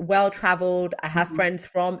ambitious, well-traveled. I have friends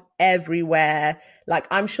from everywhere. Like,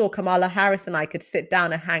 I'm sure Kamala Harris and I could sit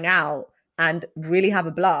down and hang out and really have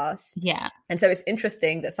a blast. Yeah. And so it's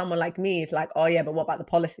interesting that someone like me is like, oh yeah, but what about the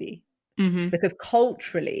policy? Because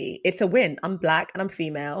culturally, it's a win. I'm Black and I'm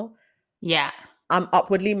female. Yeah. I'm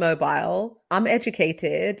upwardly mobile. I'm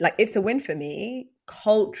educated. Like, it's a win for me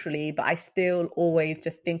culturally, but I still always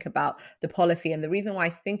just think about the policy. And the reason why I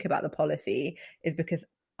think about the policy is because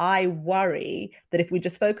I worry that if we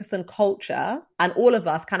just focus on culture and all of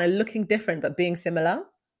us kind of looking different but being similar,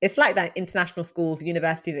 it's like that in international schools,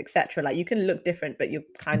 universities, etc. Like, you can look different, but you're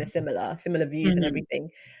kind of similar views and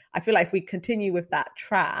everything. I feel like if we continue with that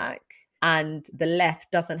track and the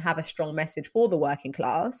left doesn't have a strong message for the working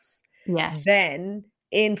class, then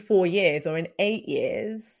in 4 years or in 8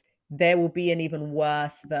 years, there will be an even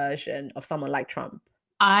worse version of someone like Trump.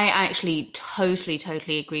 I actually totally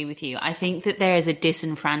agree with you. I think that there is a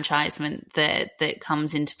disenfranchisement that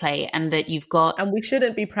comes into play, and that you've got, and we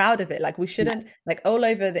shouldn't be proud of it. Like, we shouldn't, like, all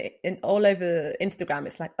over Instagram,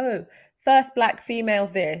 it's like, oh, first Black female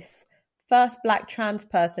this, first Black trans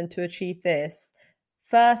person to achieve this,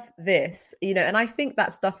 first this, you know. And I think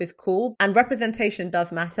that stuff is cool, and representation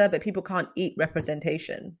does matter, but people can't eat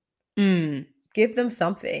representation. Give them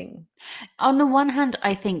something. On the one hand,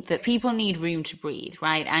 I think that people need room to breathe,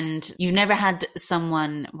 right? And you've never had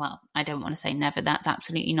someone, well, I don't want to say never, that's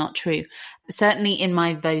absolutely not true. Certainly in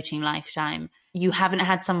my voting lifetime, you haven't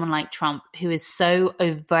had someone like Trump who is so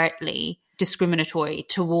overtly discriminatory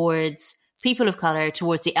towards people of color,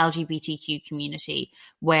 towards the LGBTQ community,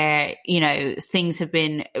 where, you know, things have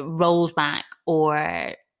been rolled back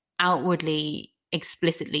or outwardly,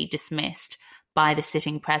 explicitly dismissed by the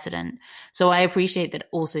sitting president. So I appreciate that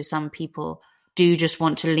also some people do just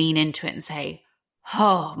want to lean into it and say,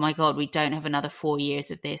 oh my God, we don't have another 4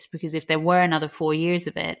 years of this. Because if there were another 4 years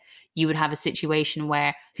of it, you would have a situation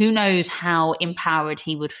where who knows how empowered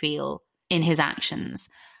he would feel in his actions.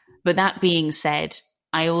 But that being said,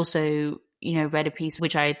 I also, you know, read a piece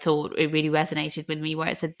which I thought it really resonated with me, where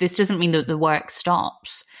it said, this doesn't mean that the work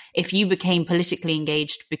stops. If you became politically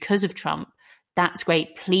engaged because of Trump, that's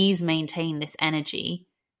great. Please maintain this energy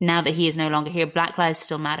now that he is no longer here. Black lives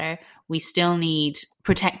still matter. We still need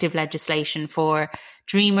protective legislation for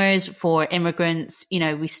dreamers, for immigrants. You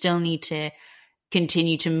know, we still need to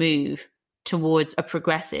continue to move towards a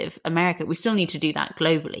progressive America. We still need to do that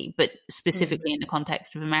globally, but specifically in the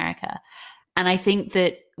context of America. And I think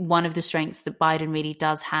that one of the strengths that Biden really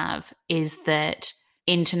does have is that,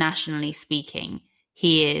 internationally speaking,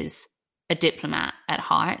 he is a diplomat at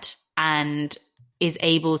heart and is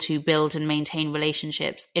able to build and maintain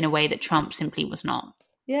relationships in a way that Trump simply was not.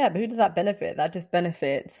 Yeah, but who does that benefit? That just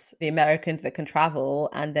benefits the Americans that can travel,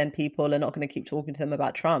 and then people are not going to keep talking to them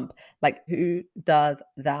about Trump. Like, who does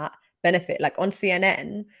that benefit? Like, on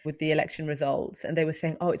CNN with the election results, and they were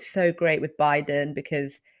saying, oh, it's so great with Biden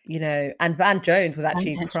because, you know, and Van Jones was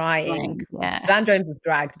actually crying. Yeah. Van Jones was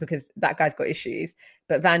dragged because that guy's got issues.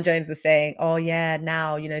 But Van Jones was saying, oh yeah,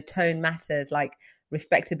 now, you know, tone matters. Like,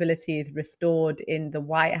 respectability is restored in the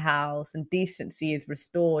White House and decency is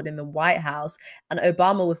restored in the White House. And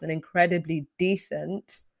Obama was an incredibly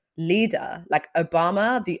decent leader. Like,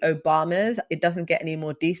 Obama, the Obamas, it doesn't get any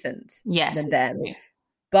more decent than them. True.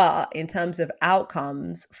 But in terms of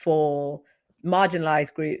outcomes for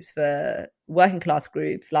marginalized groups, for working class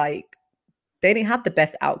groups, like, they didn't have the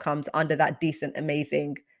best outcomes under that decent,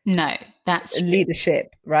 amazing that's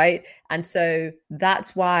leadership, right? And so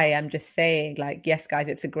that's why I'm just saying, like, yes, guys,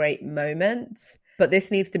 it's a great moment, but this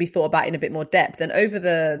needs to be thought about in a bit more depth. And over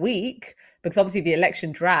the week, because obviously the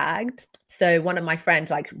election dragged, so one of my friends,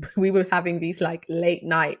 like, we were having these like late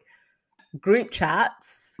night group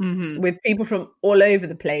chats with people from all over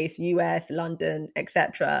the place, US, London,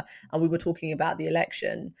 etc. And we were talking about the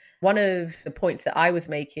election. One of the points that I was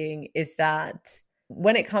making is that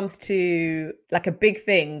when it comes to, like, a big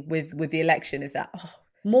thing with the election is that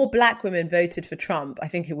more Black women voted for Trump. I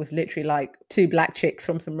think it was literally like 2 Black chicks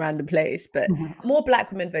from some random place, but more Black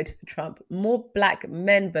women voted for Trump. More Black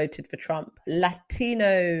men voted for Trump.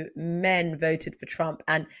 Latino men voted for Trump.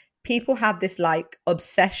 And people have this like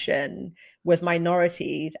obsession with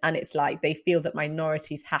minorities, and it's like they feel that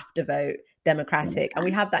minorities have to vote Democratic. And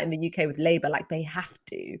we have that in the UK with Labour, like they have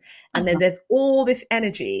to. And then there's all this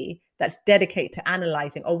energy that's dedicated to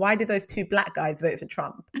analysing, oh, why did those 2 black guys vote for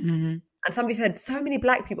Trump? And somebody said, so many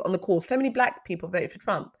black people on the call, so many black people voted for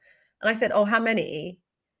Trump. And I said, oh, how many?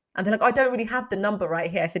 And they're like, oh, I don't really have the number right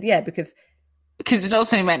here. I said, yeah, because there's not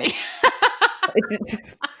so many.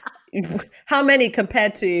 How many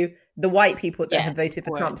compared to the white people that have voted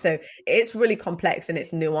for Trump? So it's really complex and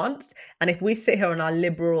it's nuanced. And if we sit here on our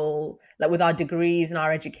liberal, like with our degrees and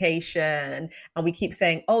our education, and we keep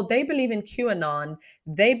saying, oh, they believe in QAnon,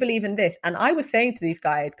 they believe in this. And I was saying to these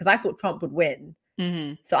guys, because I thought Trump would win.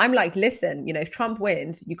 So I'm like, listen, you know, if Trump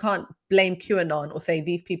wins, you can't blame QAnon or say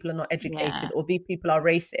these people are not educated or these people are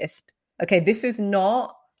racist. Okay, this is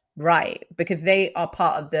not right, because they are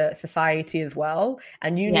part of the society as well,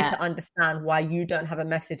 and you need to understand why you don't have a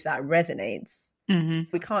message that resonates.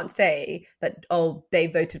 We can't say that, oh, they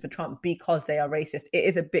voted for Trump because they are racist. It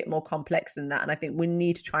is a bit more complex than that, and I think we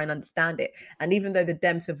need to try and understand it. And even though the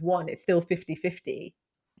Dems have won, it's still 50-50.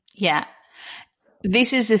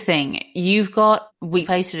 This is the thing. We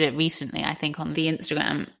posted it recently, I think, on the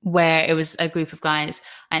Instagram, where it was a group of guys.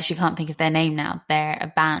 I actually can't think of their name now. They're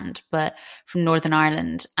a band, but from Northern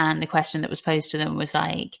Ireland. And the question that was posed to them was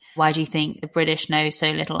like, why do you think the British know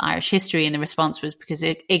so little Irish history? And the response was because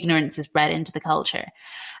ignorance is bred into the culture.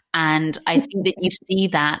 And I think that you see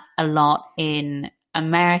that a lot in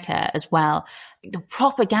America as well. The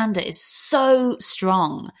propaganda is so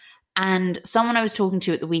strong. And someone I was talking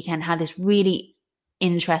to at the weekend had this really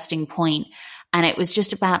interesting point, and it was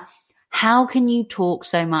just about how can you talk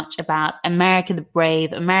so much about America the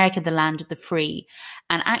brave, America the land of the free,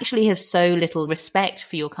 and actually have so little respect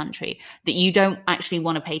for your country that you don't actually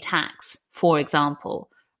want to pay tax, for example.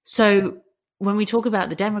 So when we talk about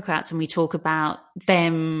the Democrats and we talk about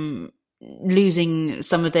them losing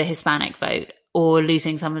some of the Hispanic vote or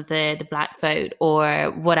losing some of the black vote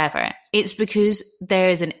or whatever, it's because there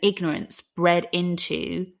is an ignorance bred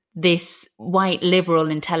into this white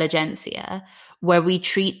liberal intelligentsia where we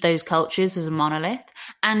treat those cultures as a monolith.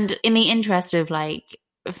 And in the interest of like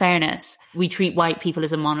fairness, we treat white people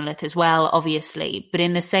as a monolith as well, obviously, but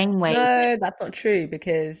in the same way. No, that's not true,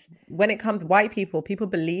 because when it comes to white people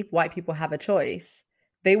believe white people have a choice.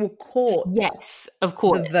 They will court of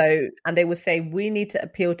course, the vote, and they will say, we need to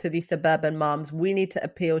appeal to these suburban moms, we need to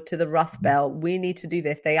appeal to the Rust Belt, we need to do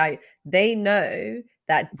this. They know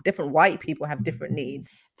that different white people have different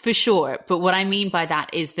needs. For sure. But what I mean by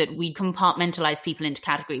that is that we compartmentalize people into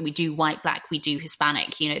category. We do white, black, we do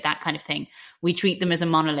Hispanic, you know, that kind of thing. We treat them as a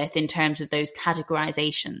monolith in terms of those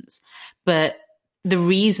categorizations. But the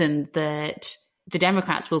reason that the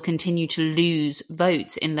Democrats will continue to lose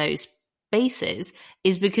votes in those bases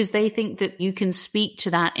is because they think that you can speak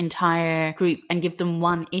to that entire group and give them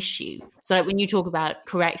one issue. So like when you talk about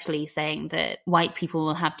correctly saying that white people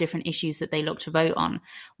will have different issues that they look to vote on,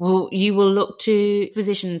 well, you will look to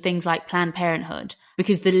position things like Planned Parenthood,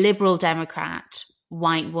 because the liberal Democrat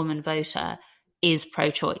white woman voter is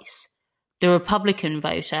pro-choice. The Republican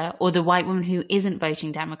voter or the white woman who isn't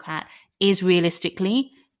voting Democrat is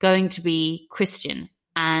realistically going to be Christian.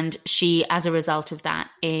 And she, as a result of that,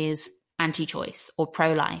 is anti-choice or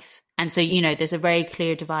pro-life. And so, you know, there's a very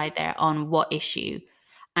clear divide there on what issue.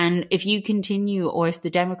 And if you continue, or if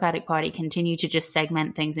the Democratic Party continue to just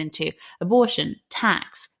segment things into abortion,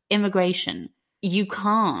 tax, immigration, you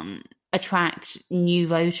can't attract new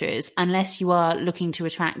voters unless you are looking to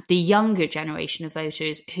attract the younger generation of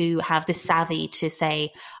voters who have the savvy to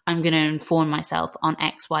say, I'm going to inform myself on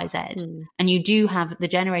X, Y, Z. And you do have the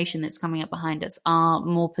generation that's coming up behind us are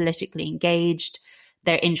more politically engaged.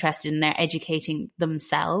 They're interested and they're educating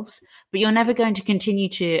themselves, but you're never going to continue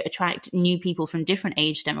to attract new people from different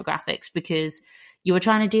age demographics because you are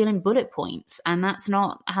trying to deal in bullet points, and that's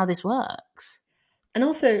not how this works. And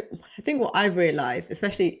also, I think what I've realized,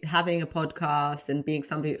 especially having a podcast and being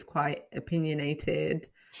somebody that's quite opinionated,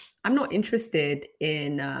 I'm not interested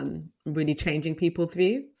in really changing people's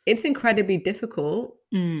view. It's incredibly difficult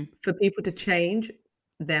for people to change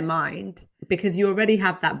their mind because you already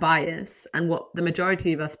have that bias, and what the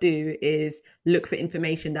majority of us do is look for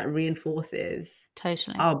information that reinforces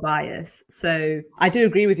our bias. So I do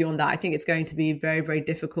agree with you on that. I think it's going to be very, very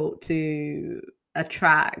difficult to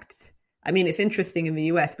attract. I mean, it's interesting in the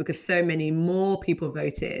US because so many more people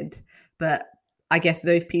voted, but I guess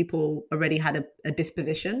those people already had a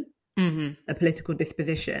disposition, a political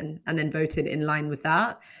disposition, and then voted in line with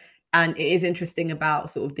that. And it is interesting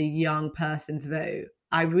about sort of the young person's vote.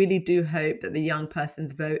 I really do hope that the young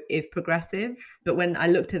person's vote is progressive. But when I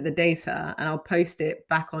looked at the data, and I'll post it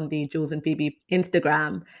back on the Jules and Phoebe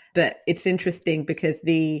Instagram, but it's interesting because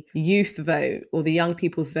the youth vote or the young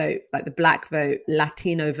people's vote, like the Black vote,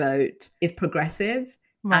 Latino vote, is progressive.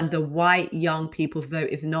 Right. And the white young people's vote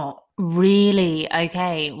is not. Really?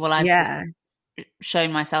 Okay. Well, I've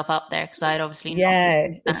shown myself up there because I'd obviously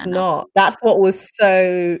it's not. That's what was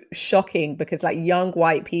so shocking, because like young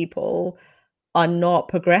white people are not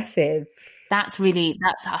progressive. That's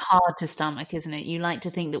hard to stomach, isn't it? You like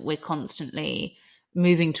to think that we're constantly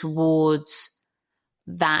moving towards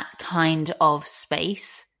that kind of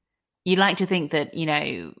space. You like to think that, you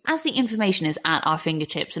know, as the information is at our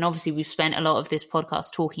fingertips, and obviously we've spent a lot of this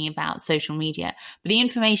podcast talking about social media, but the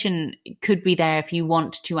information could be there if you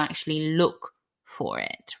want to actually look for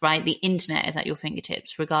it, right? The internet is at your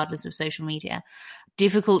fingertips, regardless of social media.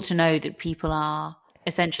 Difficult to know that people are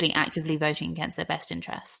essentially actively voting against their best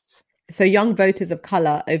interests. So young voters of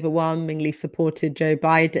colour overwhelmingly supported Joe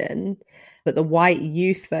Biden, but the white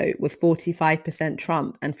youth vote was 45%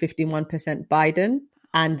 Trump and 51% Biden.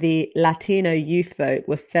 And the Latino youth vote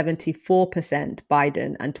was 74%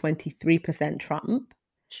 Biden and 23% Trump.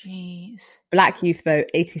 Jeez. Black youth vote,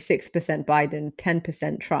 86% Biden,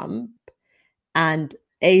 10% Trump. And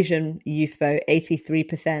Asian youth vote,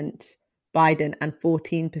 83% Biden and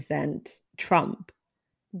 14% Trump.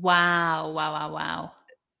 Wow.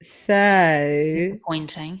 So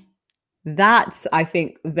disappointing. That's, I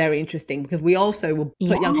think, very interesting, because we also will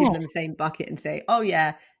put young people in the same bucket and say, oh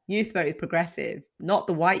yeah, youth vote is progressive, not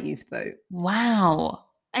the white youth vote. Wow.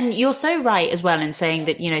 And you're so right as well in saying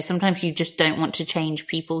that, you know, sometimes you just don't want to change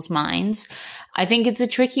people's minds. I think it's a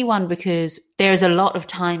tricky one because there's a lot of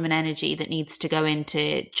time and energy that needs to go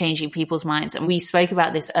into changing people's minds. And we spoke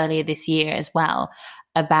about this earlier this year as well,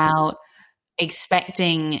 about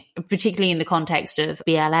expecting, particularly in the context of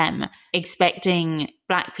BLM, expecting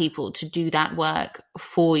Black people to do that work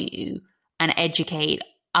for you and educate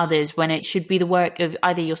others, when it should be the work of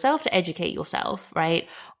either yourself to educate yourself, right?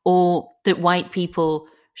 Or that white people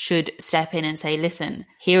should step in and say, listen,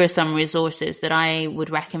 here are some resources that I would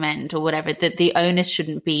recommend, or whatever, that the onus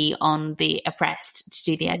shouldn't be on the oppressed to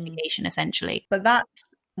do the education, essentially. But that's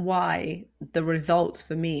why the results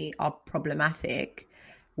for me are problematic,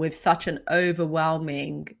 with such an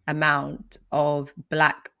overwhelming amount of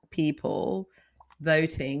Black people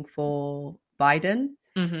voting for Biden.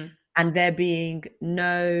 Mm-hmm. And there being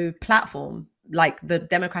no platform, like the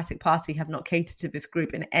Democratic Party have not catered to this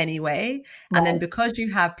group in any way. Right. And then because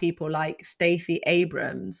you have people like Stacey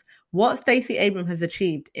Abrams, what Stacey Abrams has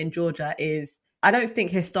achieved in Georgia is, I don't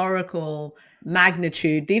think, historical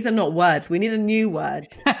magnitude. These are not words. We need a new word,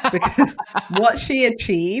 because what she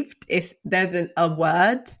achieved is, there's a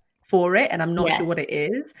word for it, and I'm not sure what it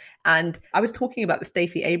is. And I was talking about the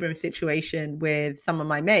Stacey Abrams situation with some of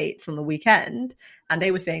my mates on the weekend, and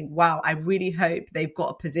they were saying, wow, I really hope they've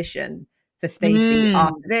got a position for Stacey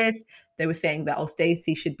after this. They were saying that,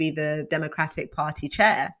 Stacey should be the Democratic Party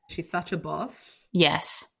chair. She's such a boss.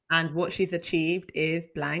 Yes. And what she's achieved is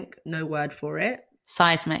blank, no word for it.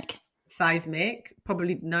 Seismic,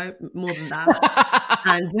 probably no more than that.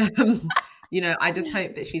 And you know, I just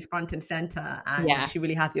hope that she's front and center, and she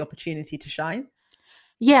really has the opportunity to shine.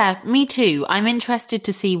 Yeah, me too. I'm interested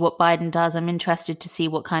to see what Biden does. I'm interested to see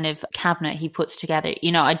what kind of cabinet he puts together.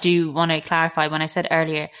 You know, I do want to clarify, when I said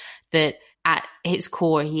earlier that at his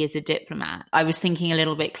core, he is a diplomat, I was thinking a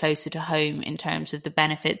little bit closer to home in terms of the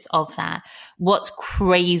benefits of that. What's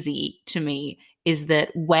crazy to me is that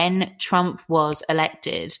when Trump was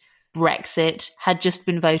elected, Brexit had just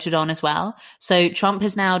been voted on as well. So Trump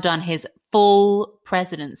has now done his full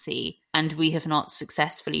presidency and we have not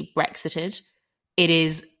successfully Brexited. It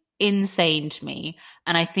is insane to me.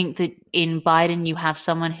 And I think that in Biden, you have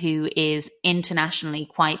someone who is internationally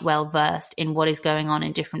quite well versed in what is going on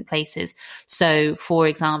in different places. So, for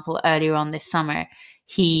example, earlier on this summer,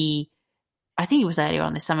 he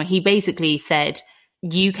basically said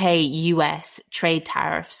UK-US trade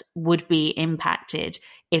tariffs would be impacted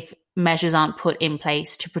if measures aren't put in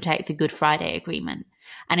place to protect the Good Friday Agreement.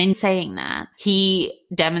 And in saying that, he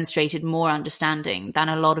demonstrated more understanding than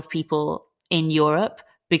a lot of people in Europe,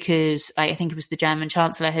 because I think it was the German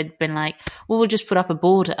Chancellor had been like, well, we'll just put up a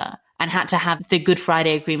border, and had to have the Good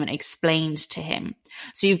Friday Agreement explained to him.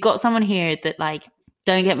 So you've got someone here that, like,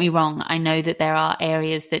 don't get me wrong, I know that there are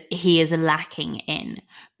areas that he is lacking in,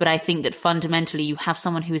 but I think that fundamentally you have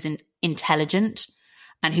someone who is intelligent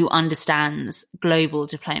and who understands global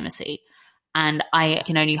diplomacy. And I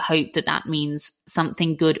can only hope that that means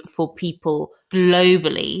something good for people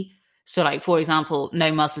globally, So like, for example,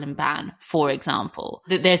 no Muslim ban, for example,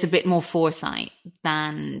 that there's a bit more foresight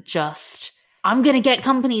than just, I'm going to get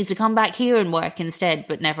companies to come back here and work instead,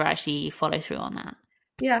 but never actually follow through on that.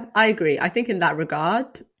 Yeah, I agree. I think in that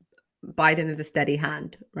regard, Biden is a steady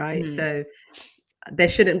hand, right? So there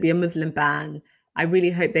shouldn't be a Muslim ban. I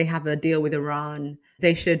really hope they have a deal with Iran.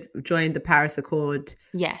 They should join the Paris Accord.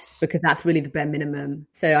 Yes. Because that's really the bare minimum.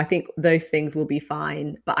 So I think those things will be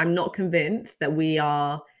fine. But I'm not convinced that we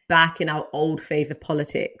are back in our old phase of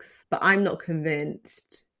politics. But I'm not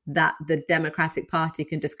convinced that the Democratic Party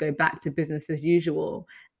can just go back to business as usual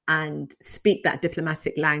and speak that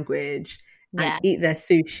diplomatic language and eat their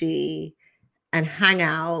sushi and hang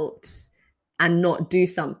out and not do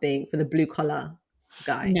something for the blue collar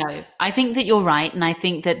guy. No, I think that you're right. And I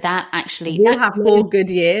think that actually... We'll have 4 good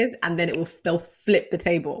years and then they'll flip the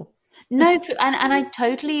table. No, and I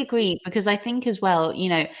totally agree, because I think as well, you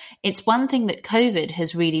know, it's one thing that COVID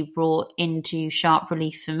has really brought into sharp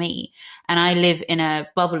relief for me. And I live in a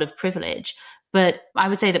bubble of privilege, but I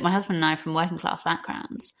would say that my husband and I are from working class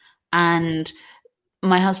backgrounds, and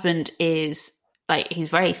my husband is like, he's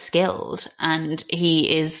very skilled and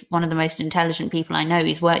he is one of the most intelligent people I know.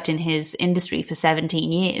 He's worked in his industry for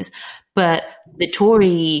 17 years, but the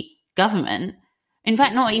Tory government, in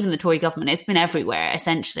fact, not even the Tory government, it's been everywhere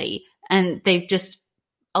essentially. And they've just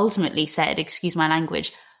ultimately said, excuse my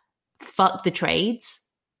language, fuck the trades.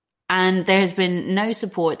 And there has been no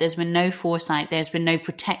support, there's been no foresight, there's been no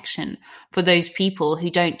protection for those people who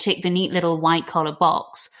don't tick the neat little white collar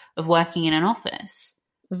box of working in an office,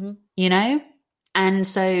 you know? And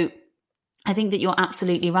so I think that you're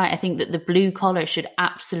absolutely right. I think that the blue collar should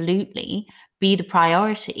absolutely be the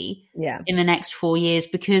priority in the next 4 years,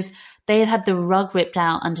 because they have had the rug ripped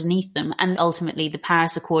out underneath them. And ultimately the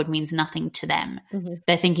Paris Accord means nothing to them.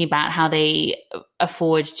 They're thinking about how they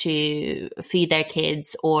afford to feed their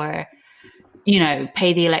kids or, you know,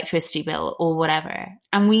 pay the electricity bill or whatever.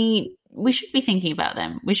 And we should be thinking about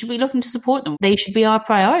them. We should be looking to support them. They should be our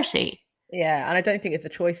priority. Yeah, and I don't think it's a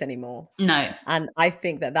choice anymore. No. And I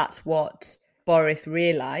think that that's what Boris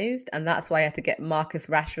realised, and that's why I had to get Marcus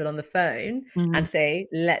Rashford on the phone and say,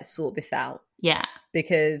 let's sort this out. Yeah.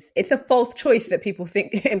 Because it's a false choice that people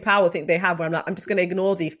think in power think they have, where I'm like, I'm just going to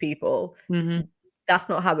ignore these people. That's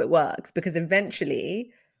not how it works, because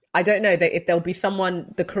eventually, I don't know that if there'll be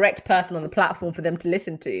someone, the correct person on the platform for them to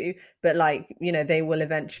listen to, but like, you know, they will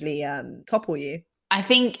eventually topple you. I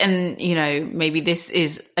think, and, you know, maybe this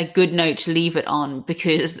is a good note to leave it on,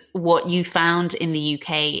 because what you found in the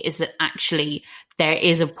UK is that actually there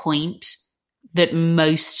is a point that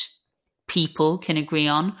most people can agree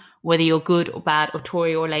on, whether you're good or bad or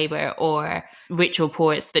Tory or Labour or rich or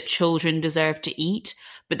poor, it's that children deserve to eat.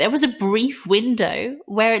 But there was a brief window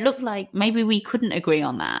where it looked like maybe we couldn't agree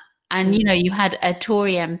on that. And, you know, you had a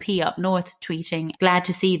Tory MP up north tweeting, glad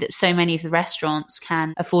to see that so many of the restaurants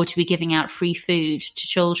can afford to be giving out free food to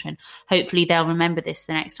children. Hopefully they'll remember this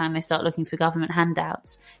the next time they start looking for government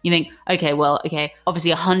handouts. You think, okay,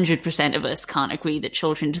 obviously 100% of us can't agree that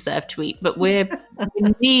children deserve to eat, but we're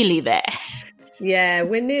nearly there. Yeah,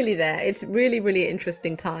 we're nearly there. It's really, really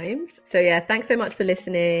interesting times. So yeah, thanks so much for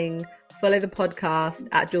listening. Follow the podcast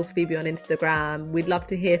at Jules Phoebe on Instagram. We'd love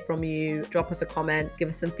to hear from you. Drop us a comment. Give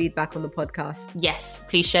us some feedback on the podcast. Yes,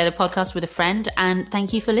 please share the podcast with a friend. And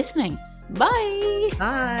thank you for listening. Bye.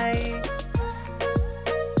 Bye.